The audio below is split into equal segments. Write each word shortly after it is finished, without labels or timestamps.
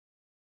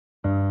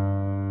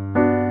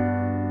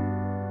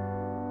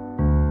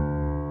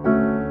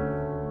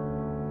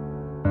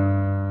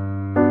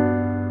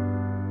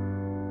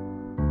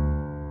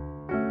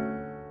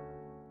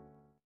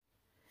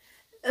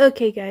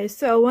Okay guys,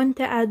 so I want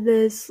to add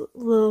this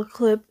little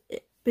clip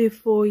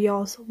before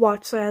y'all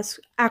watch the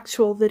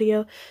actual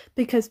video,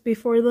 because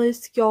before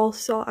this y'all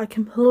saw a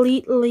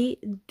completely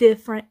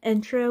different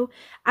intro.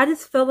 I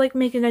just felt like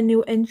making a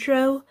new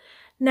intro.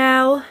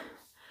 Now,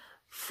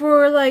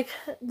 for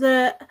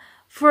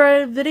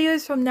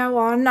videos from now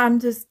on, I'm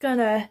just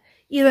gonna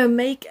either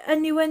make a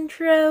new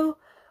intro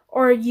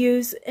or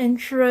use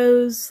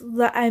intros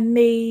that I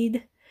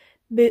made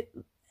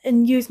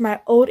and use my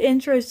old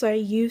intros that I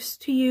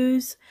used to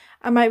use.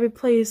 I might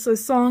replace the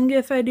song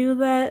if I do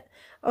that,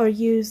 or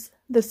use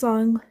the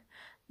song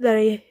that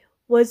I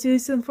was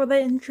using for the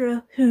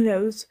intro. Who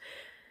knows?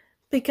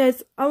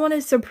 Because I want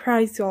to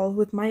surprise y'all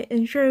with my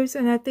intros,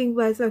 and I think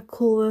that's a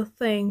cool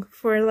thing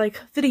for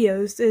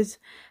videos, is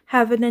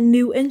having a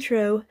new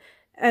intro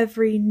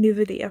every new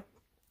video.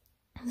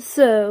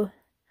 So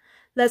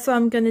that's what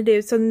I'm gonna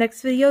do. So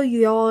next video,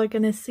 y'all are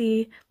gonna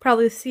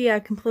probably see a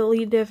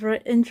completely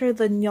different intro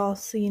than y'all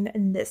seen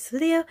in this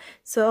video.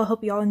 So I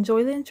hope y'all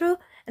enjoy the intro,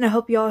 and I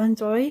hope y'all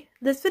enjoy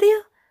this video.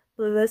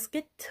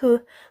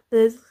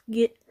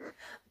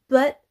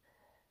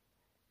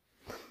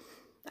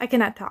 I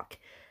cannot talk.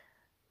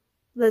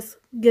 Let's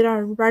get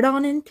right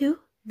on into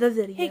the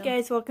video. Hey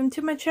guys, welcome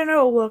to my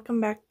channel, or welcome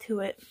back to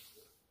it.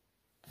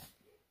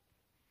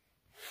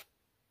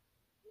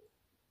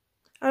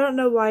 I don't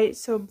know why it's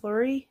so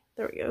blurry.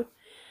 There we go.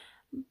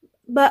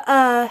 But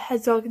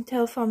as y'all can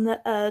tell from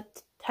the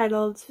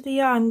title of this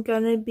video, I'm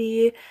gonna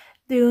be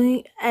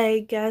doing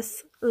a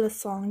Guess the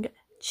Song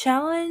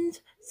challenge.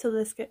 So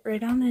let's get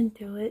right on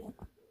into it.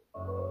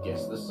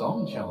 Guess the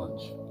Song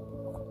challenge.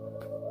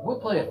 We'll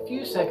play a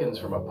few seconds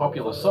from a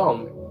popular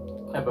song,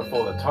 and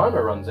before the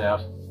timer runs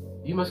out,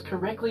 you must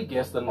correctly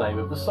guess the name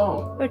of the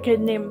song. Okay,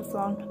 name of the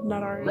song,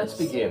 not artist. Let's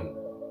begin.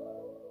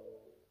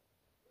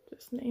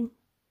 Just name.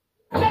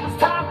 Next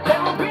time,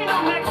 there will be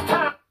no next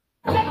time.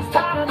 Next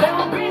time, there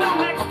will be no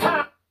next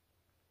time.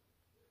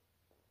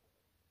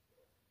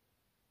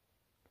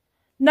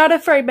 Not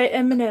Afraid by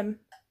Eminem.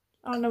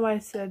 I don't know why I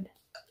said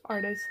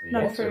artist. The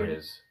Not answer Afraid.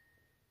 is...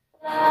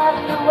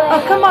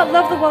 Oh, come on,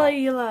 Love the Way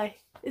You Lie.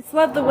 It's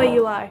Love the Way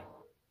You Lie.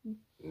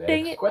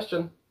 Dang Next it.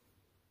 question.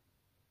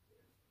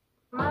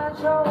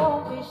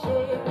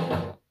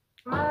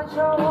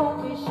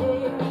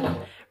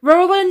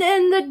 Rolling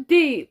in the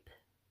Deep.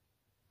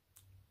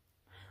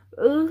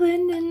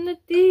 Rolling in the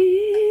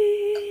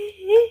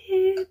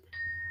deep.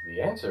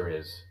 The answer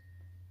is...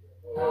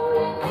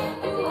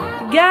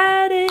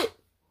 Got it.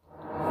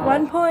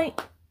 1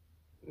 point.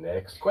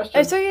 Next question.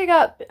 I think I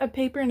got a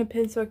paper and a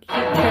pen so I can keep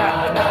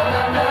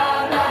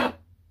track.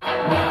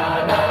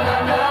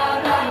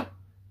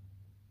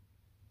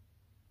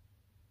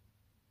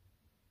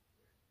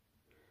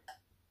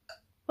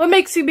 What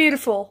makes you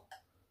beautiful?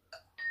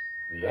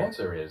 The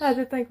answer is... I had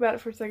to think about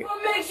it for a second.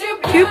 What makes you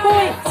 2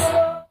 points.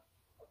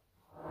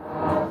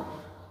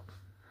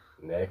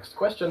 Next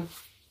question.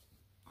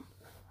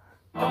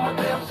 I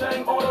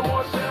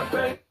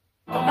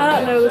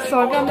don't know the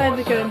song. I'm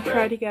never gonna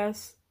try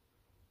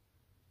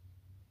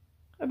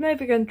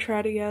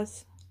to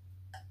guess.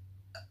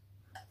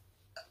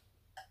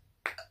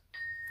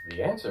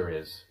 The answer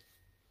is...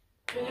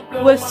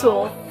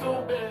 Whistle.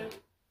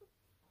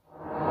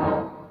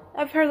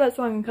 I've heard that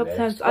song a couple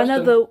Next times. I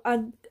know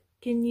question.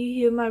 can you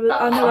hear my?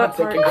 I know that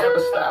part. I'ma take your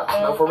grandpa style,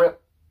 no for real.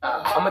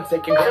 I'ma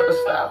take your grandpa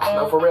style,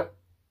 no for real.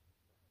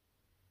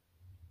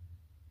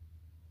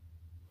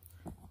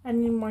 I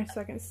need more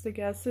seconds to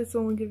guess. It's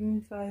only giving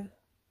me 5.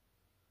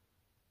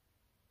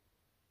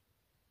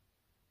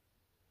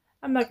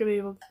 I'm not gonna be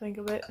able to think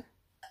of it.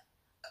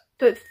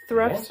 The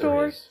thrift answer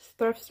store? is-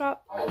 Thrift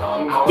stop?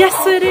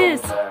 Yes, it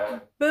is!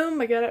 Boom,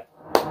 I got it.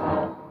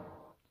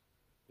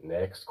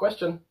 Next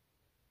question.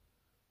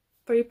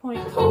 3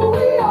 points.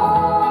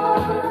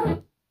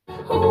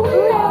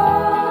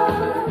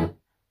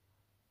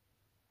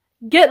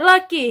 Get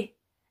Lucky!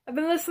 I've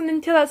been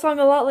listening to that song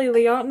a lot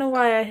lately. I don't know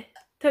why I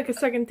took a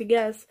second to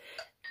guess.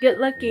 Get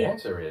Lucky. The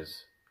answer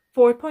is...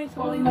 4 points,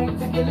 I believe.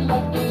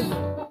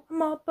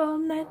 I'm up all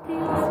night to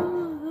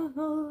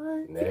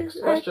Next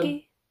get question.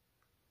 lucky.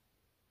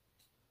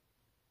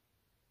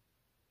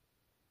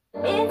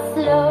 It's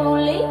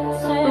slowly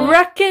turning.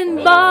 Wrecking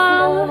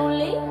Ball!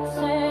 Slowly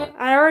turning.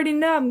 I already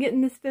know I'm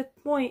getting this 5th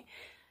point.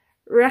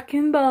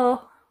 Wrecking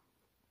Ball.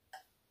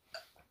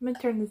 I'm gonna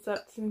turn this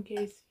up just in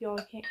case y'all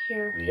can't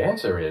hear. The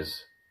answer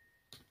is...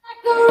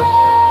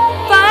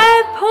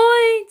 5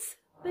 points,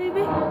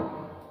 baby.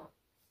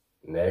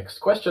 Next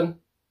question.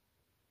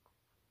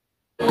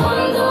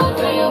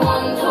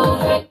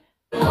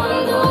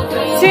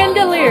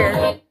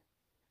 Chandelier.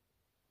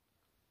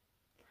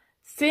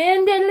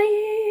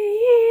 Chandelier.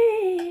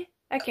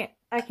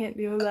 I can't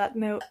do that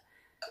note.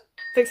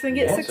 Fixing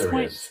to get The 6 answer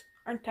points, is-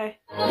 aren't I?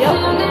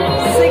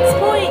 Yep. 6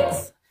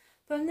 points.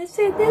 From the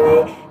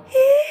chandelier.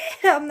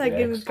 I'm not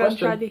even Next gonna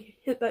try question. to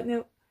hit that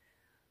note.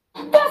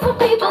 That's what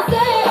people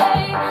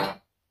say.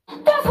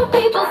 That's what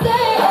people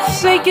say.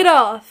 Shake It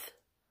Off.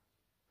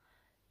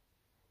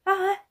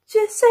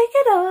 Just shake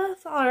it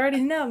off. I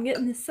already know I'm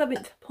getting the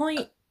 7th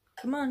point.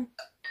 Come on.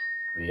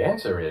 The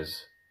answer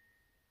is...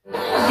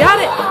 Got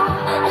it!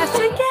 That's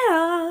a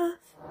guess!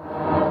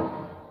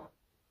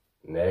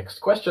 Next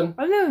question.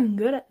 I'm doing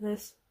good at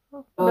this.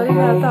 Better than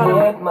I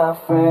thought. My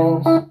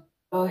friends.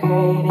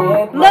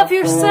 Love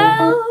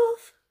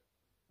yourself!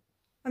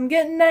 I'm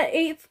getting that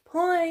 8th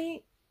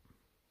point.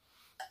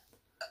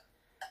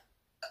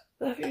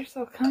 Love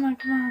yourself. Come on,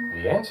 come on.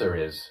 The answer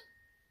is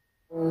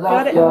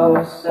Got it.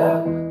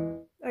 Yourself.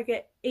 I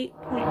get 8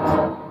 points.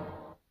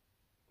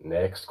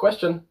 next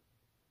question.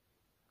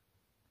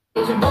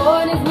 Get your boy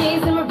on his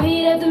knees and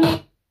repeat after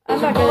me. I'm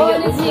not Boy gonna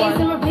on get his this knees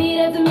and one. repeat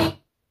after me.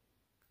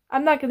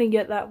 I'm not gonna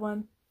get that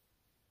one.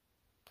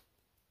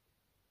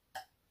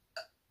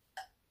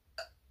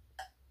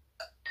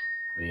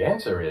 The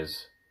answer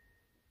is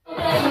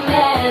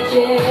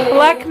Magic.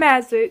 Black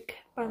Magic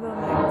by the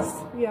Mix.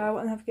 Yeah, I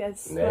wouldn't have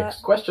guessed that. next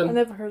I question.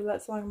 never heard of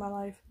that song in my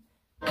life.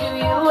 Do you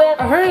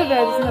ever I heard of it,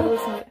 I just never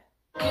listened to it.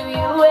 Do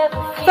you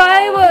ever feel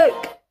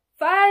Firework!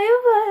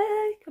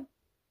 Firework!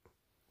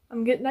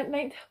 I'm getting that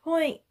 9th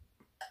point.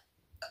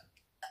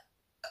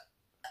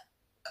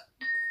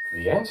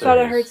 The answer Thought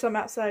I is heard some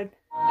outside.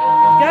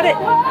 Got it!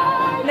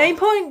 9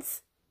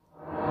 points!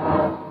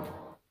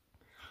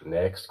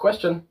 next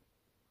question.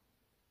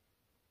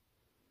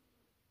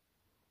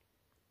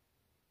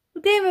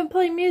 We didn't even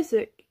play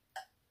music.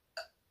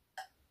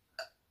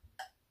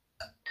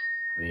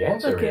 The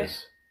answer Okay.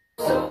 is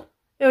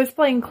It was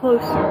playing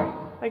closer.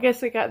 I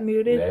guess it got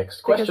muted next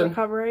because question. of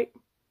copyright.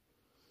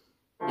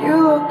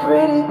 You look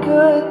pretty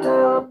good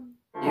down.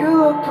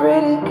 You look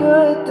pretty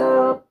good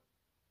down.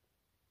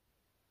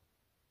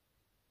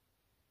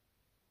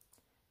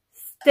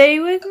 Stay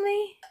with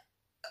me?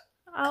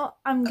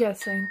 I'm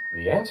guessing.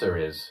 The answer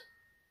is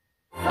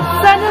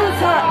Sign of the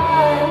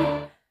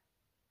Time!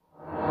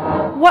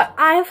 What?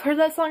 I've heard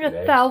that song Next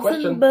 1,000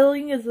 question.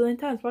 billion zillion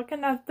times. Why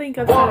can't I think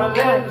of Wanna it?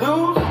 let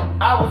loose?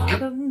 I was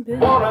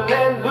wanna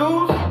let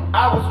loose?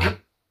 I was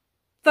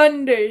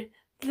Thunder,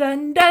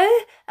 thunder,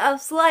 I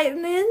was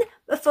lightning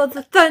before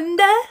the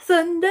thunder,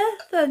 thunder,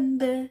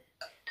 thunder.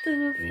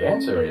 the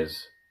answer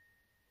is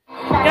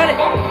Got it.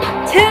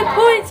 10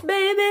 points,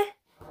 baby.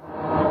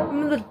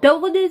 I'm in the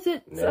double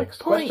digits Next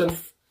of points. question.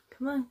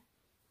 Come on.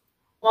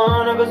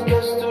 one of us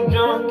gets too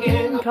drunk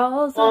and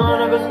Calls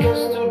one of us on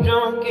gets too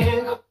drunk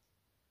and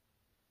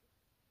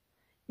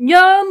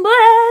Young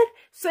blood,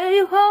 say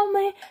you want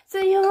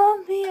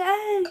me,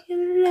 I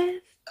can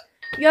live.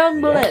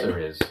 Young the answer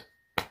blood, is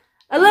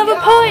 11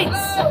 points.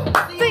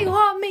 Say you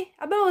want me.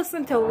 I've been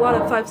listening to a lot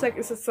of 5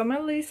 Seconds of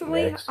Summer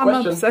recently. Next I'm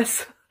question.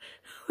 obsessed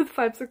with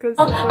 5 Seconds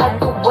of I Summer.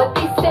 do what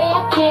they say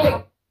I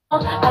can't.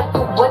 I do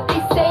what they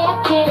say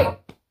I can't.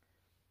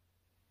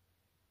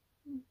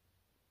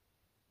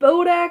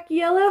 Bodak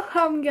Yellow,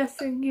 I'm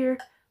guessing here.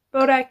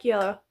 Bodak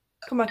Yellow.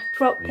 Come on,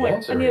 12 The point. I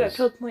answer need that is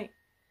 12 point.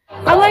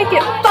 I like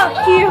it.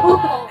 Fuck you.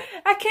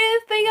 I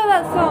can't think of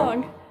that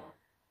song.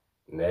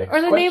 next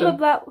Or the question. name of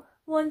that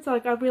one song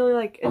I really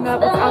like. And that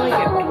was, I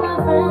like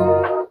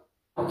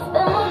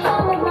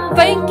it.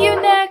 Thank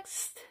you,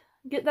 next.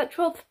 Get that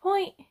 12th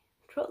point.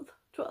 12th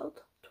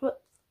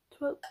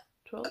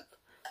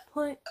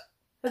point.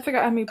 I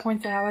forgot how many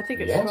points I have. I think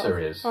The it's 12. answer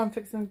is Oh, I'm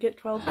fixing to get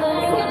 12.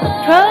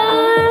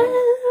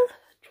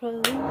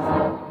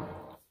 12.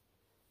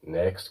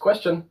 next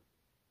question.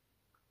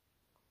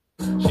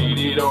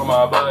 cheated on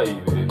my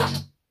baby.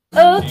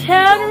 Old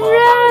Town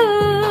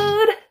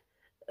Road.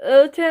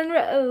 Old Town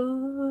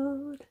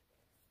Road.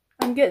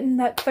 I'm getting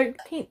that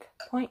 13th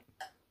point.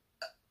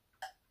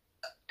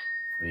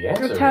 The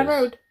answer Old Town is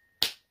Road.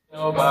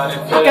 Nobody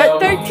Got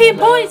 13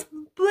 points,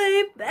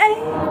 baby.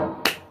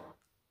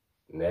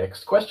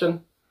 next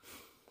question.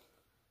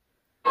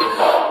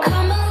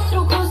 Come a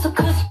little closer,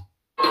 'cause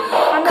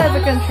I'm never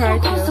gonna try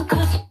closer, to.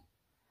 'cause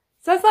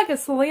Sounds like a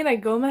Selena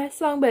Gomez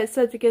song, but it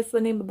says to guess the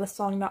name of the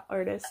song, not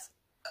artist.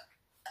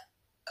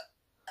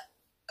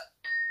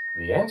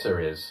 The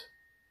answer is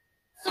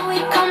so we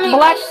come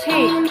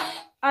Blackpink.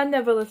 I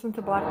never listened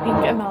to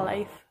Blackpink in my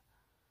life.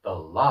 the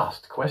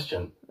last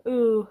question.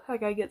 Ooh, I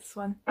gotta get this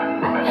one.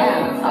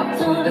 hands up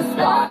to the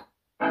sky.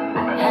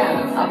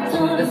 Hands up to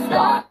the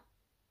sky.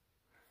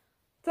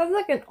 Sounds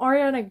like an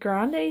Ariana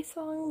Grande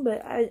song,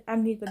 but I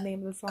need the name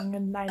of the song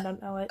and I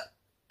don't know it.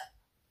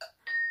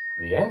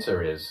 The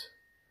answer is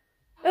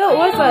Oh,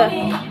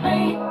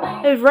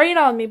 it was Rain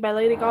on Me by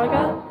Lady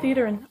Gaga,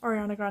 featuring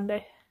Ariana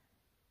Grande.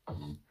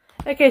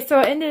 Okay, so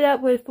I ended up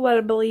with what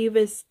I believe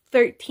is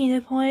 13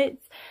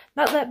 points.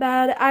 Not that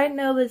bad. I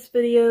know this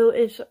video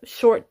is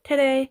short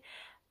today,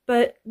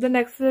 but the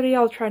next video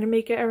I'll try to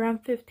make it around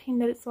 15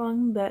 minutes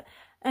long, but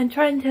I'm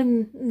trying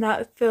to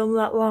not film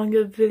that long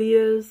of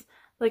videos.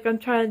 Like, I'm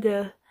trying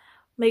to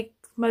make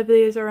my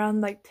videos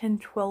around like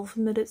 10-12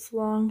 minutes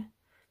long,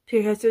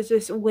 because it's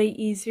just way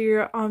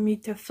easier on me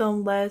to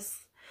film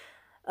less.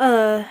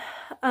 Because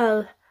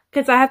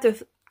I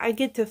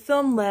get to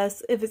film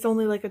less if it's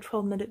only like a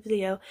 12-minute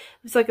video.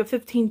 If it's like a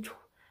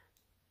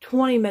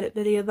 15-20-minute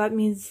video, that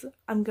means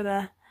I'm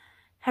gonna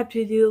have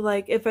to do,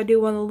 like, if I do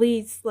one of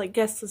these, like,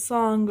 guess the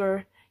song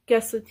or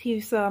guess the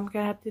TV show, I'm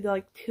gonna have to do,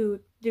 like, do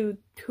 2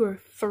 or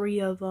 3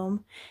 of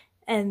them.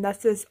 And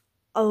that's just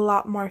a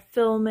lot more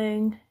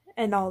filming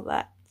and all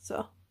that.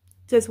 So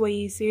just way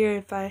easier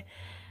if the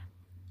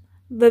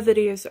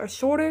videos are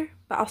shorter.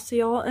 But I'll see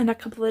y'all in a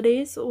couple of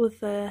days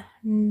with a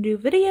new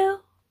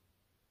video.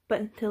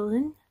 But until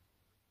then,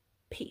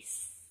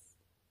 peace.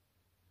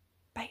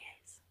 Bye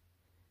guys.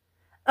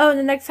 Oh, and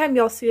the next time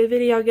y'all see a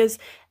video, I guess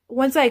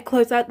once I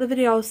close out the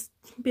video, I'll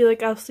be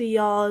like, I'll see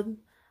y'all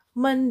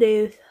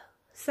Monday,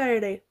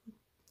 Saturday,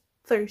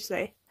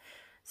 Thursday.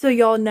 So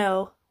y'all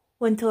know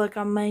when to look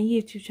on my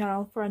YouTube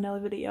channel for another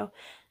video.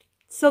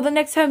 So the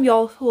next time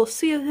y'all will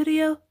see a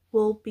video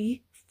will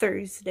be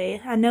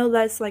Thursday. I know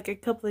that's like a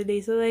couple of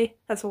days away.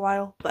 That's a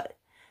while, but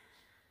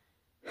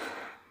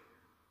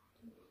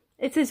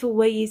it's just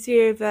way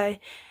easier if I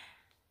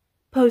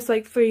post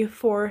like 3 or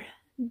 4.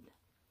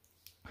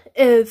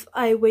 If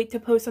I wait to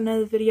post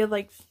another video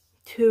like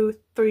 2,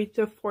 3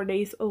 to 4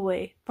 days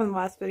away from the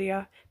last video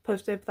I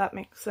posted, if that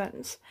makes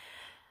sense.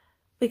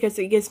 Because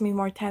it gives me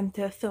more time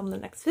to film the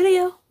next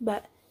video.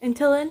 But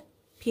until then,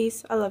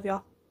 peace. I love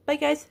y'all. Bye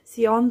guys.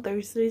 See you on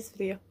Thursday's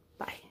video.